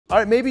All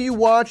right, maybe you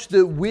watched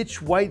the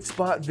Which White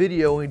Spot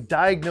video and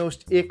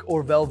diagnosed ick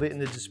or velvet in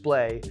the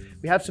display.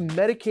 We have some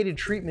medicated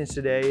treatments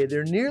today.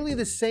 They're nearly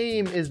the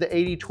same as the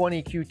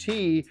 80/20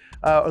 QT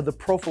or the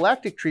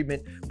prophylactic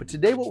treatment, but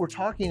today what we're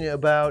talking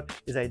about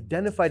is I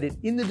identified it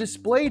in the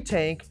display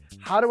tank.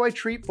 How do I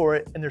treat for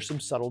it? And there's some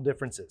subtle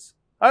differences.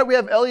 All right, we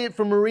have Elliot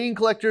from Marine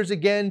Collectors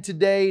again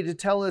today to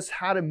tell us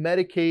how to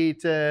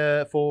medicate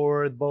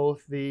for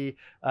both the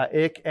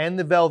ick and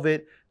the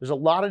velvet. There's a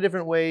lot of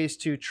different ways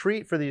to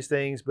treat for these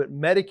things, but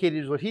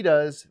medicated is what he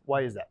does.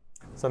 Why is that?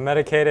 So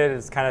medicated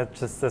is kind of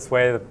just this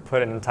way to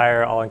put an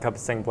entire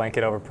all-encompassing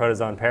blanket over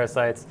protozoan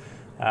parasites.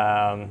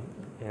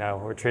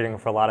 We're treating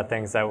for a lot of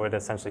things that would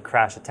essentially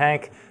crash a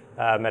tank.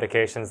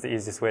 Medication is the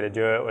easiest way to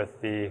do it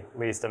with the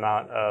least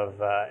amount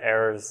of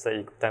errors that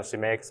you could potentially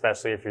make,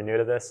 especially if you're new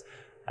to this.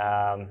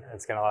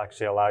 It's going to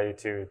actually allow you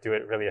to do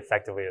it really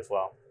effectively as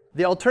well.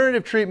 The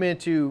alternative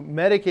treatment to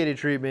medicated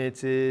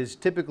treatments is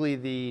typically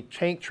the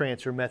tank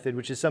transfer method,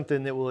 which is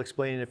something that we'll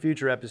explain in a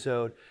future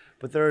episode.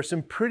 But there are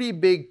some pretty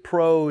big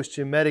pros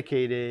to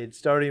medicated,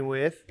 starting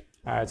with...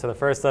 All right, so the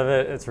first of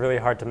it, it's really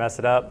hard to mess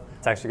it up.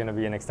 It's actually going to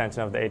be an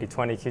extension of the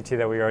 80/20 QT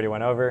that we already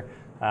went over.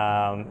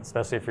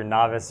 Especially if you're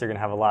novice, you're going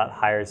to have a lot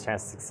higher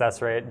chance of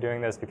success rate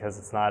doing this because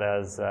it's not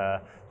as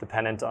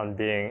dependent on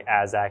being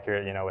as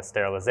accurate, with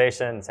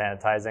sterilization and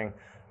sanitizing.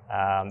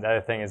 The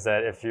other thing is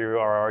that if you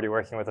are already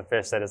working with a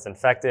fish that is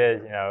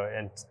infected,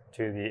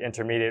 into the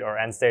intermediate or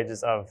end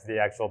stages of the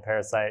actual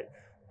parasite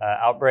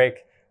outbreak,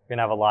 you're going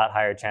to have a lot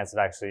higher chance of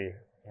actually,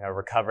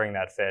 recovering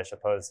that fish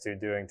opposed to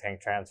doing tank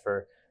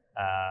transfer.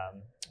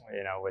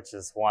 Which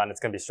is one, it's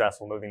going to be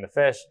stressful moving the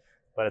fish,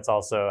 but it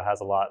also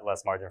has a lot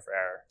less margin for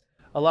error.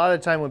 A lot of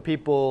the time when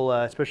people,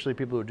 especially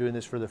people who are doing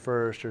this for the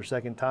first or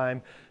second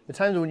time, the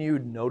times when you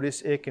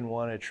notice ick and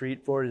want to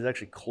treat for it is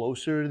actually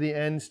closer to the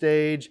end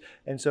stage.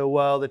 And so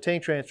while the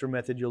tank transfer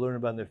method you'll learn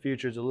about in the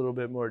future is a little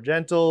bit more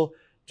gentle,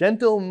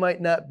 gentle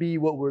might not be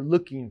what we're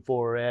looking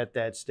for at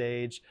that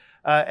stage.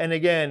 And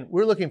again,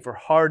 we're looking for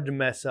hard to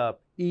mess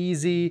up,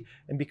 easy,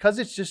 and because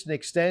it's just an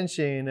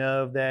extension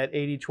of that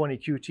 80/20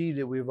 QT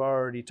that we've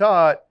already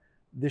taught,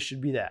 this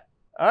should be that.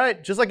 All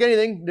right, just like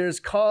anything, there's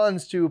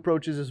cons to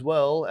approaches as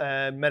well,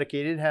 and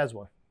medicated has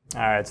one.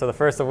 All right, so the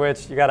first of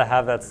which, you gotta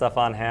have that stuff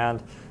on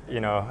hand.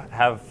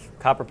 Have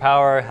copper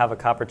power, have a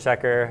copper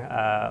checker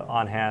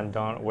on hand.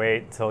 Don't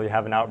wait till you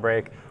have an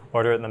outbreak.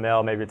 Order it in the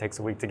mail, maybe it takes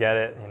a week to get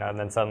it, and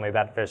then suddenly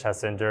that fish has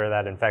to endure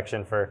that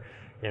infection for,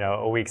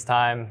 a week's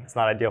time. It's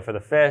not ideal for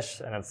the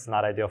fish, and it's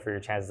not ideal for your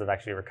chances of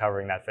actually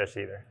recovering that fish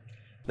either.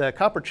 The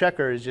copper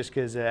checker is just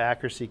because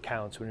accuracy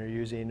counts when you're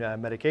using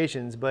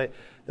medications, but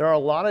there are a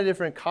lot of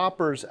different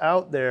coppers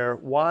out there.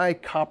 Why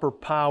copper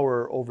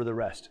power over the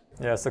rest?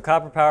 Yeah, so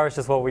copper power is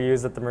just what we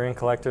use at the Marine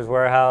Collectors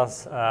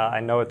warehouse.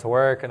 I know it to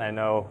work, and I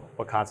know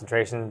what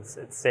concentrations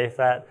it's safe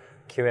at.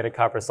 Chelated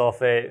copper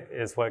sulfate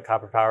is what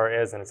copper power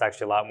is, and it's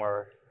actually a lot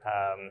more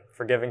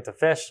forgiving to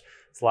fish.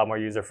 It's a lot more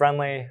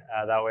user-friendly.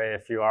 That way,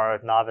 if you are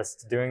a novice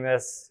to doing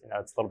this,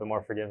 it's a little bit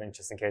more forgiving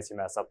just in case you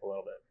mess up a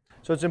little bit.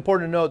 So it's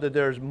important to note that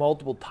there's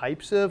multiple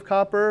types of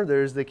copper.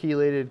 There's the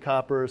chelated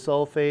copper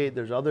sulfate,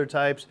 there's other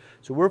types.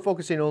 So we're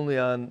focusing only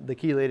on the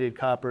chelated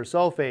copper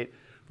sulfate.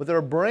 But there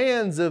are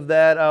brands of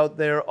that out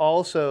there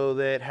also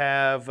that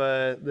have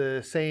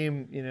the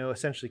same,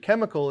 essentially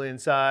chemical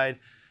inside,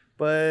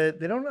 but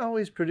they don't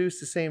always produce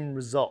the same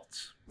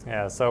results.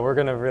 Yeah, so we're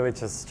gonna really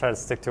just try to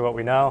stick to what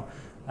we know.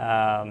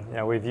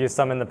 We've used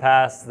some in the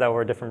past that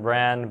were a different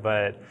brand,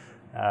 but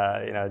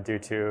due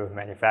to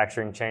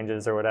manufacturing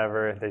changes or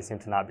whatever, they seem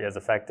to not be as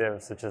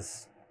effective. So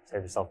just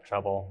save yourself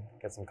trouble,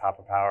 get some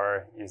copper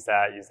power, use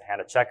that, use the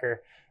Handa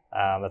checker.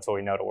 That's what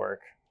we know to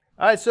work.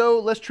 All right, so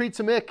let's treat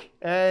some ick.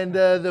 And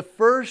the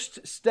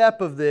first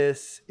step of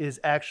this is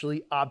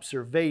actually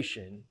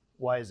observation.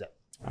 Why is that?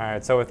 All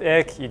right, so with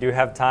ick, you do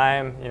have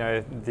time,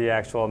 the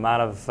actual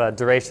amount of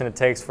duration it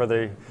takes for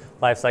the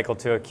life cycle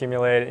to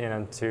accumulate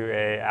into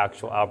an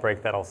actual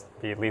outbreak that'll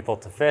be lethal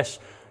to fish.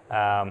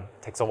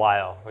 Takes a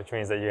while, which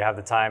means that you have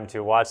the time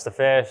to watch the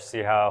fish,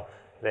 see how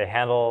they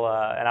handle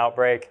an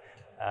outbreak.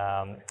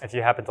 If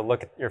you happen to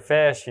look at your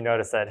fish, you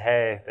notice that,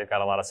 hey, they've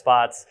got a lot of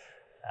spots,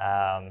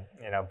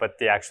 but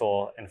the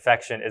actual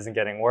infection isn't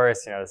getting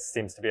worse. It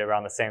seems to be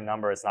around the same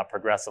number. It's not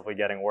progressively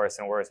getting worse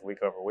and worse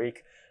week over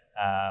week.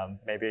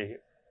 Maybe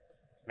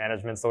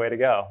management's the way to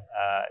go.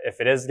 If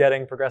it is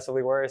getting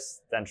progressively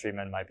worse, then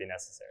treatment might be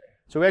necessary.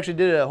 So we actually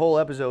did a whole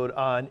episode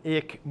on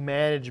ick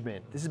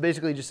management. This is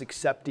basically just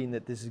accepting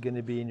that this is going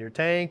to be in your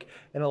tank,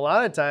 and a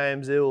lot of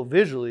times it will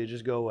visually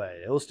just go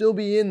away. It will still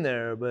be in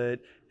there, but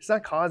it's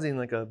not causing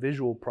like a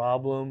visual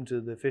problem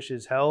to the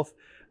fish's health.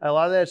 A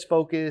lot of that's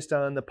focused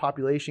on the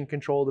population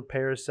control, the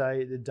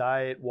parasite, the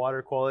diet,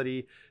 water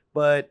quality.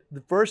 But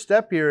the first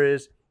step here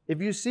is if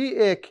you see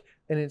ick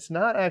and it's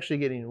not actually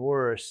getting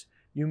worse,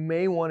 you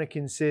may want to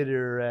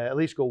consider at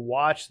least go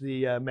watch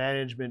the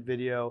management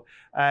video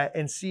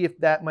and see if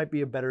that might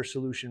be a better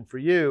solution for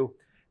you,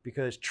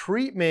 because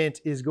treatment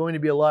is going to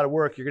be a lot of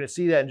work. You're going to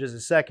see that in just a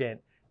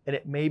second, and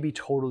it may be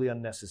totally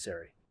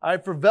unnecessary. All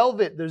right, for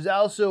velvet, there's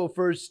also a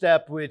first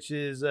step, which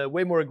is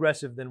way more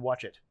aggressive than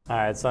watch it. All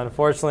right, so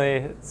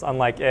unfortunately, it's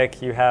unlike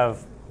ick. You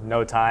have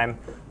no time.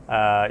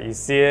 You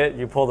see it,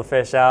 you pull the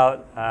fish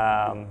out.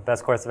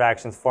 Best course of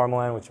action is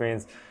formalin, which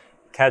means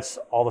catch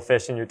all the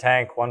fish in your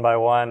tank one by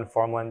one,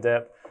 formalin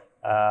dip.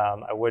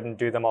 I wouldn't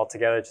do them all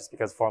together just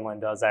because formalin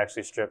does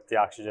actually strip the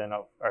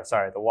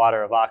the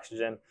water of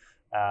oxygen.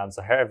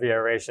 So heavy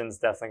aeration is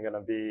definitely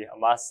going to be a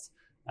must.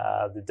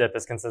 The dip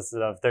is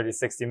consisted of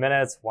 30-60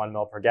 minutes, 1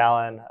 ml per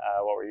gallon.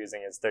 What we're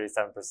using is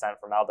 37%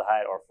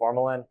 formaldehyde or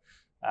formalin.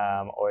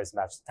 Always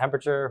match the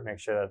temperature, make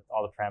sure that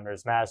all the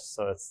parameters match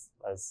so it's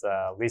as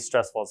least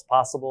stressful as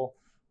possible.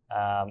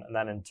 And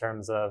then in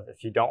terms of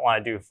if you don't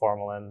want to do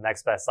formalin,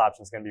 next best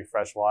option is going to be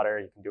fresh water.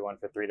 You can do one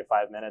for 3 to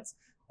 5 minutes.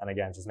 And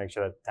again, just make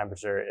sure that the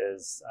temperature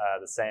is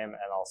the same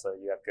and also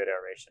you have good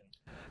aeration.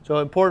 So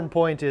important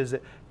point is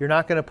that you're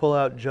not going to pull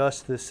out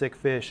just the sick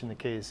fish in the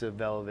case of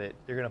velvet.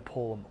 You're going to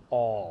pull them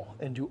all,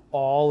 and do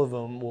all of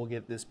them will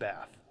get this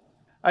bath.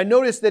 I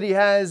noticed that he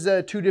has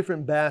 2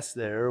 different baths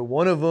there.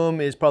 One of them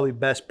is probably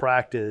best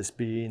practice,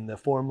 being the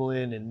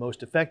formalin and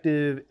most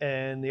effective,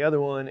 and the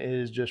other one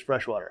is just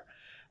freshwater.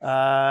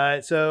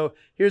 So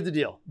here's the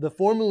deal. The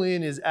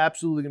formalin is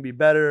absolutely going to be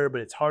better, but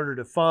it's harder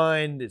to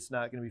find. It's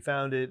not going to be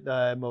found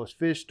at most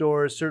fish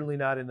stores, certainly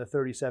not in the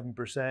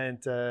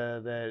 37%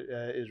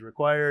 that is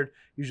required.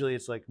 Usually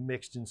it's like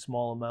mixed in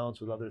small amounts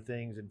with other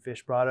things and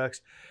fish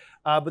products.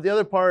 But the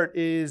other part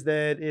is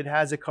that it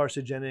has a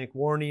carcinogenic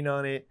warning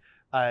on it.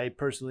 I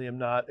personally am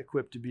not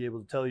equipped to be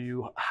able to tell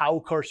you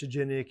how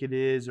carcinogenic it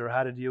is or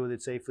how to deal with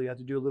it safely. I have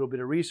to do a little bit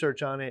of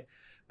research on it.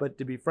 But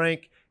to be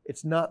frank,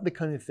 it's not the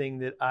kind of thing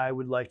that I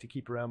would like to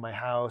keep around my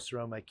house,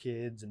 around my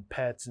kids and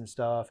pets and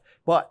stuff.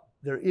 But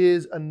there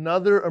is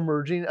another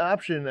emerging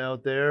option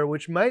out there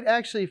which might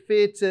actually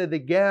fit the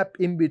gap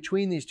in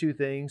between these two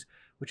things,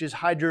 which is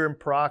hydrogen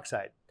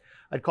peroxide.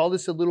 I'd call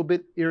this a little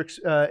bit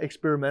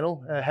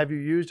experimental. Have you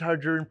used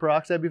hydrogen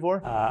peroxide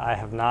before? I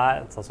have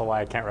not. It's also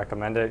why I can't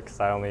recommend it because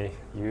I only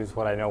use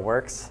what I know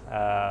works.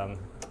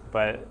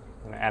 But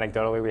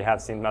anecdotally, we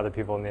have seen other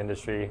people in the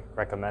industry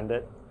recommend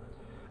it.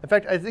 In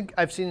fact, I think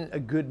I've seen a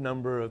good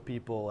number of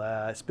people,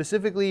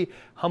 specifically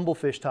Humble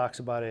Fish talks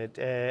about it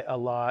a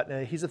lot.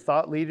 He's a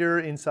thought leader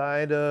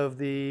inside of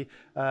the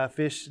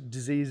fish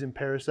disease and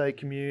parasite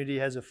community,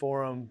 has a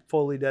forum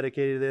fully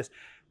dedicated to this.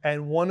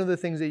 And one of the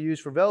things they use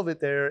for velvet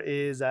there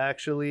is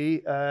actually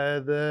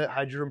the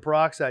hydrogen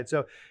peroxide.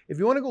 So if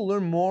you want to go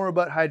learn more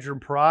about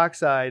hydrogen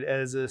peroxide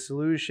as a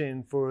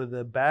solution for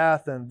the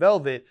bath on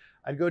velvet,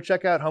 I'd go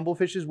check out Humble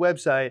Fish's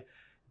website,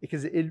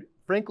 because it'd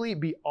frankly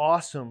be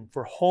awesome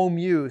for home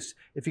use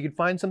if you could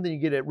find something you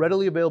get it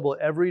readily available at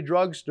every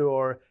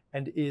drugstore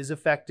and is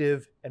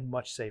effective and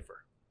much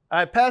safer. All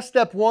right, past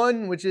step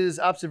 1, which is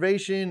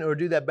observation or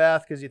do that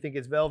bath because you think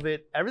it's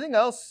velvet. Everything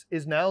else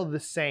is now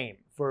the same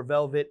for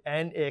velvet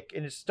and ick,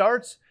 and it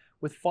starts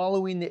with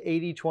following the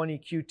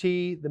 80-20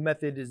 QT. The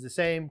method is the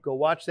same. Go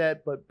watch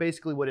that, but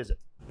basically what is it?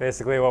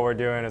 Basically what we're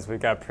doing is we've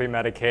got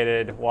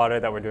pre-medicated water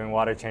that we're doing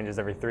water changes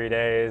every 3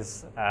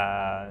 days.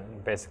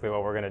 Basically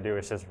what we're going to do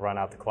is just run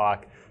out the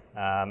clock.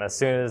 As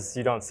soon as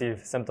you don't see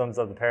symptoms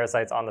of the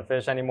parasites on the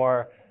fish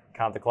anymore,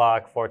 count the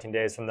clock. 14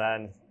 days from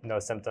then, no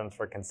symptoms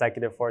for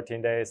consecutive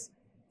 14 days,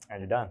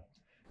 and you're done.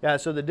 Yeah,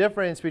 so the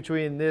difference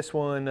between this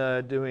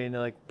one doing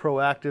like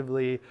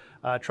proactively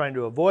trying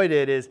to avoid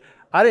it is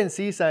I didn't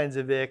see signs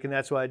of ick, and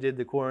that's why I did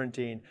the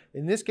quarantine.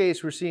 In this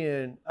case, we're seeing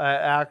an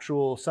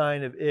actual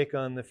sign of ick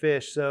on the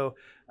fish. So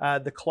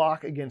the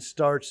clock again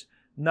starts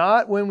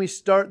not when we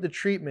start the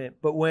treatment,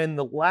 but when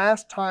the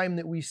last time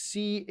that we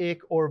see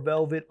ick or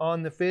velvet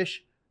on the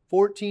fish,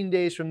 14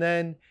 days from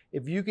then.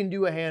 If you can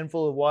do a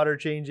handful of water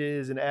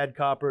changes and add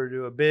copper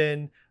to a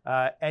bin,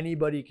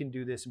 anybody can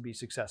do this and be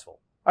successful.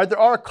 All right, there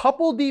are a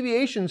couple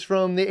deviations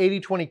from the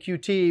 80-20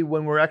 QT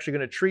when we're actually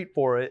going to treat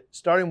for it,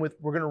 starting with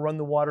we're going to run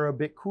the water a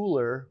bit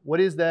cooler. What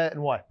is that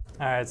and why?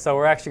 All right, so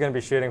we're actually going to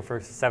be shooting for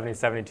 70,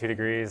 72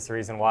 degrees. The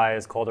reason why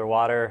is colder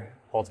water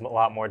holds a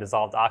lot more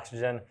dissolved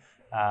oxygen.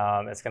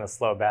 It's going to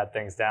slow bad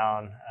things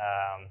down.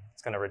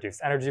 It's going to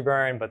reduce energy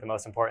burn, but the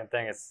most important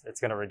thing is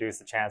it's going to reduce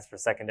the chance for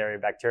secondary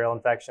bacterial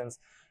infections.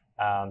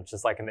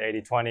 Just like in the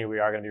 80-20, we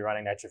are going to be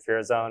running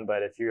nitrofurazone,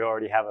 but if you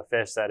already have a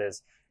fish that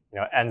is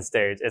end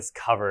stage, it's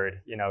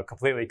covered,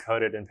 completely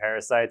coated in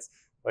parasites.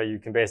 What you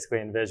can basically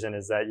envision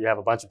is that you have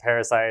a bunch of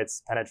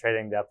parasites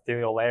penetrating the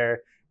epithelial layer.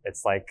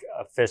 It's like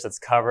a fish that's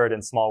covered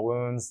in small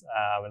wounds,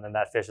 and then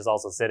that fish is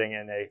also sitting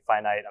in a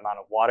finite amount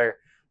of water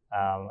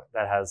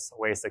that has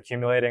waste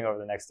accumulating over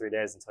the next 3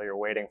 days until you're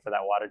waiting for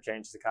that water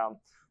change to come.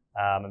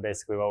 And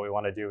basically what we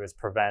want to do is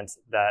prevent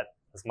that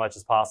as much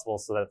as possible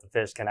so that the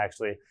fish can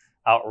actually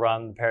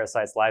outrun the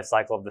parasite's life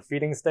cycle of the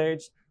feeding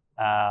stage.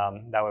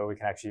 That way we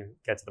can actually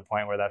get to the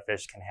point where that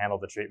fish can handle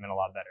the treatment a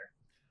lot better.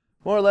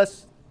 More or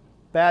less,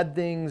 bad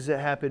things that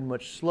happen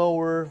much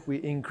slower. We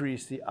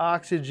increase the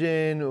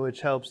oxygen,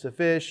 which helps the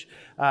fish.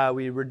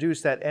 We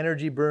reduce that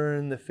energy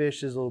burn. The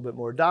fish is a little bit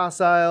more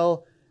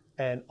docile.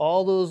 And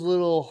all those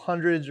little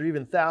hundreds or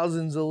even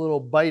thousands of little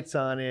bites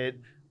on it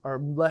are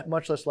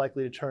much less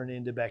likely to turn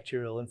into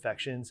bacterial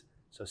infections.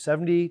 So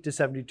 70 to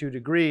 72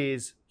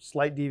 degrees,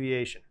 slight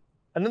deviation.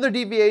 Another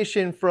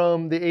deviation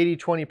from the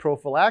 80-20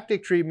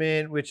 prophylactic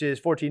treatment, which is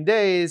 14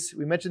 days,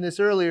 we mentioned this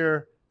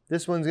earlier,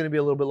 this one's gonna be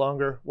a little bit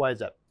longer. Why is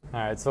that? All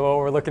right, so what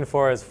we're looking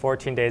for is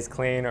 14 days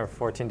clean or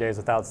 14 days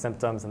without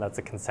symptoms, and that's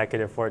a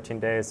consecutive 14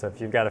 days. So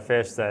if you've got a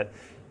fish that,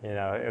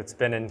 it's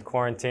been in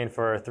quarantine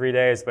for 3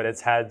 days, but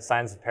it's had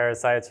signs of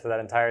parasites for that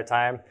entire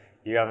time,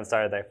 you haven't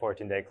started that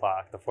 14-day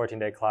clock. The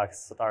 14-day clock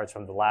starts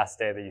from the last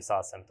day that you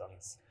saw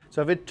symptoms.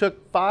 So if it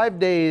took 5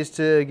 days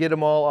to get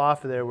them all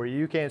off of there where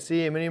you can't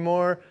see them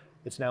anymore,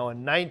 it's now a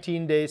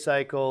 19-day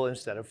cycle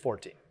instead of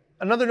 14.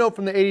 Another note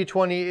from the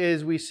 80-20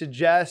 is we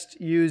suggest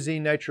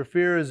using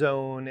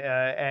nitrofurazone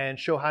and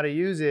show how to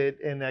use it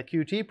in that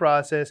QT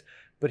process,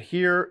 but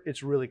here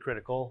it's really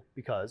critical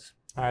because...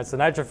 All right, so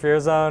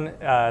nitrofurazone,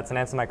 it's an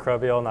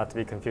antimicrobial, not to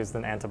be confused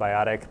with an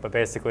antibiotic, but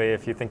basically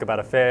if you think about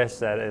a fish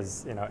that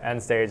is,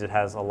 end stage, it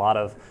has a lot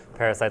of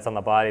parasites on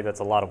the body,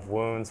 that's a lot of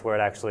wounds where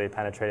it actually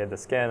penetrated the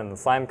skin and the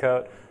slime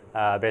coat.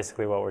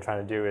 Basically what we're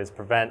trying to do is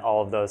prevent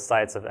all of those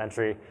sites of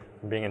entry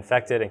from being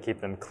infected and keep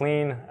them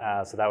clean,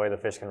 so that way the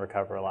fish can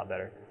recover a lot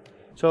better.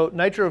 So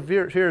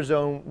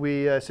nitrofurazone,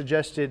 we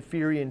suggested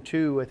Furion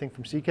 2, I think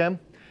from Seachem.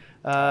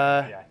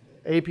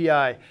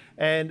 API.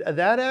 And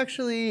that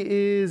actually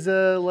is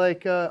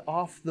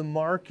off the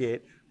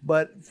market,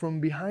 but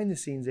from behind the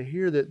scenes, I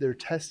hear that they're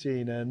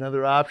testing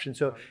another option.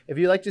 So if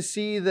you'd like to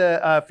see the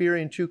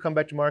Furion 2 come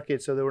back to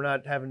market so that we're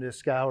not having to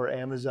scour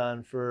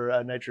Amazon for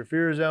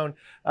nitrofurazone,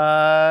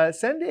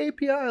 send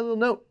API a little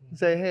note and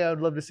say, hey, I would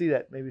love to see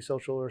that, maybe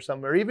social or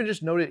something, or even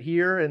just note it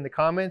here in the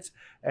comments,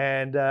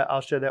 and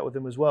I'll share that with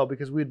them as well,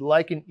 because we'd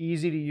like an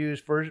easy to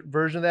use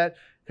version of that,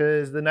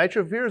 because the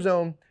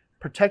nitrofurazone,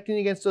 protecting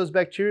against those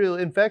bacterial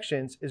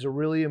infections, is a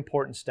really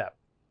important step.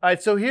 All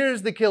right, so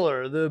here's the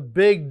killer, the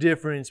big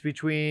difference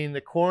between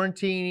the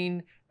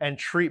quarantining and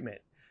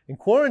treatment. In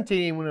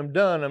quarantining, when I'm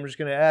done, I'm just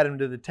gonna add them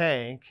to the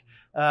tank.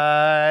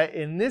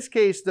 In this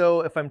case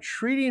though, if I'm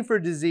treating for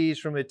disease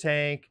from a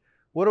tank,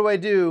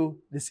 what do?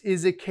 This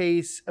is a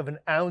case of an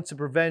ounce of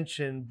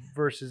prevention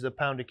versus a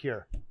pound of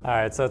cure. All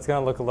right, so it's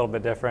gonna look a little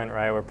bit different,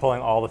 right? We're pulling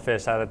all the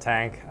fish out of the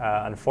tank.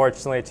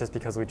 Unfortunately, just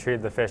because we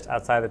treated the fish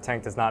outside the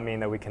tank does not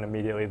mean that we can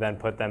immediately then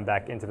put them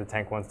back into the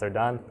tank once they're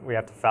done. We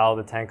have to foul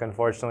the tank,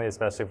 unfortunately,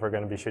 especially if we're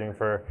gonna be shooting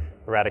for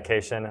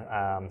eradication,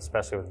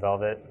 especially with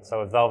velvet.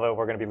 So with velvet,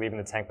 we're gonna be leaving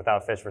the tank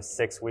without fish for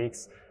 6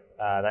 weeks.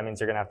 That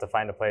means you're gonna have to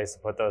find a place to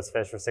put those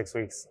fish for 6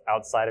 weeks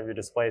outside of your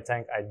display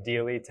tank,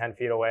 ideally 10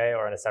 feet away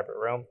or in a separate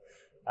room.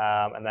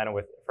 And then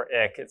for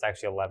ick, it's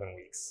actually 11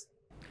 weeks.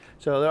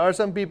 So there are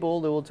some people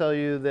that will tell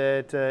you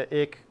that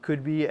ick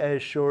could be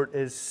as short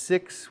as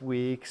 6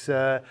 weeks.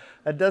 That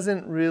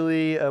doesn't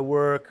really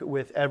work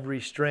with every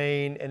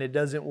strain, and it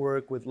doesn't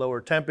work with lower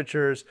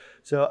temperatures.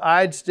 So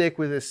I'd stick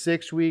with a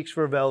 6 weeks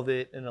for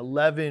velvet and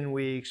 11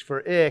 weeks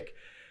for ick.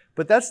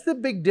 But that's the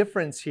big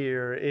difference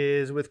here,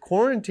 is with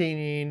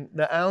quarantining,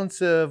 the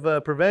ounce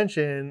of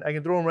prevention, I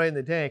can throw them right in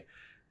the tank.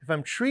 If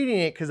I'm treating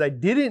it because I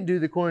didn't do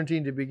the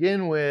quarantine to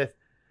begin with,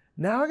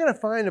 now I gotta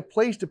find a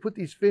place to put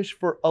these fish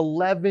for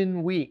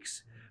 11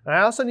 weeks. And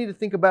I also need to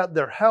think about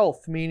their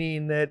health,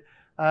 meaning that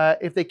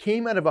if they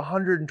came out of a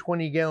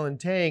 120-gallon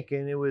tank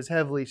and it was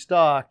heavily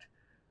stocked,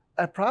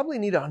 I probably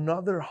need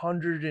another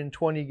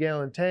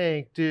 120-gallon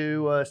tank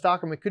to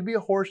stock them. It could be a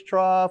horse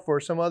trough or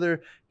some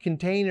other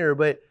container,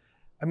 but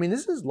I mean,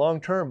 this is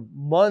long-term,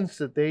 months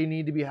that they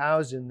need to be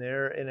housed in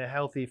there in a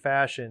healthy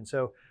fashion.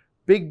 So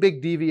big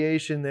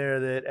deviation there,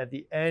 that at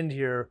the end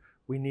here,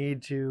 we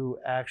need to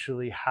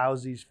actually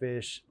house these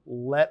fish,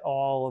 let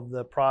all of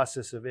the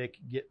process of ick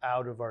get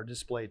out of our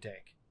display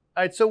tank.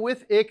 All right, so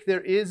with ick,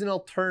 there is an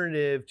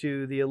alternative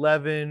to the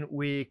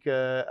 11-week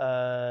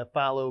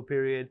fallow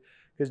period,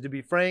 because to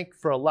be frank,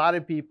 for a lot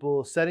of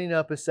people, setting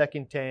up a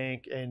second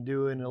tank and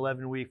doing an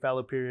 11-week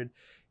fallow period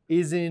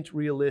isn't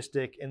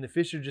realistic, and the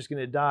fish are just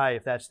gonna die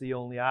if that's the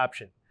only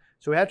option.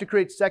 So we have to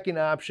create second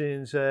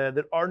options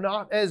that are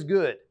not as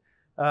good,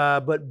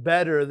 but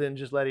better than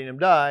just letting them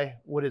die.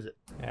 What is it?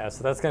 Yeah,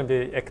 so that's going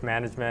to be ick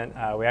management.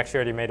 We actually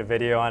already made a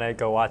video on it.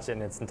 Go watch it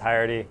in its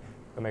entirety.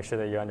 Go make sure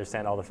that you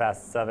understand all the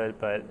facets of it.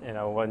 But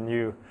when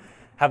you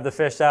have the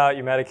fish out,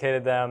 you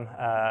medicated them,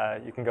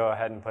 you can go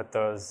ahead and put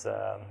those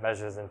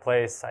measures in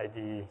place,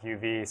 i.e.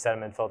 UV,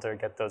 sediment filter,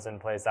 get those in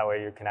place. That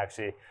way you can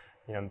actually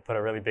put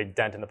a really big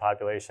dent in the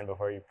population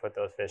before you put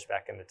those fish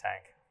back in the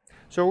tank.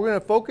 So we're going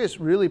to focus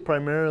really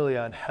primarily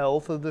on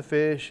health of the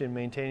fish and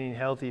maintaining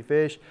healthy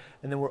fish,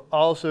 and then we're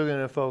also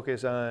going to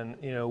focus on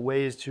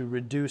ways to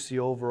reduce the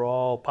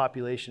overall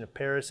population of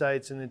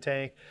parasites in the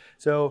tank.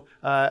 So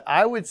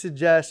I would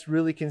suggest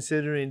really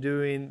considering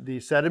doing the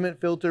sediment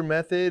filter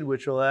method,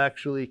 which will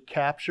actually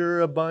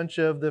capture a bunch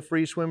of the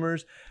free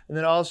swimmers, and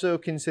then also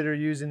consider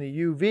using the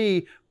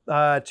UV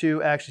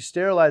to actually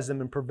sterilize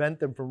them and prevent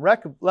them from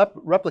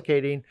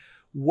replicating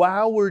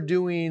while we're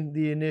doing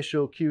the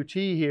initial QT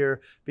here,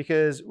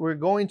 because we're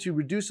going to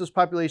reduce those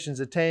populations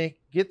of tank,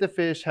 get the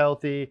fish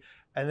healthy,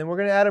 and then we're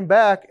going to add them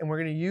back, and we're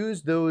going to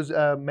use those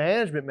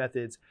management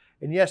methods.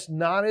 And yes,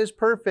 not as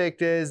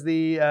perfect as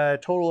the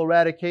total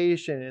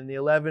eradication in the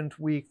 11th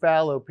week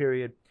fallow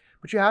period.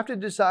 But you have to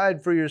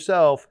decide for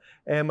yourself,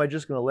 am I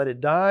just going to let it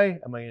die?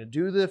 Am I going to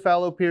do the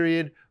fallow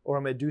period? Or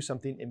am I going to do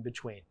something in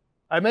between?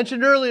 I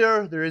mentioned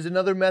earlier, there is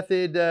another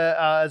method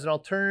as an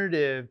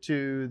alternative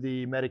to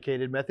the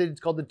medicated method. It's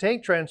called the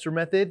tank transfer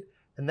method.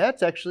 And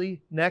that's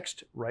actually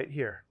next right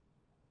here.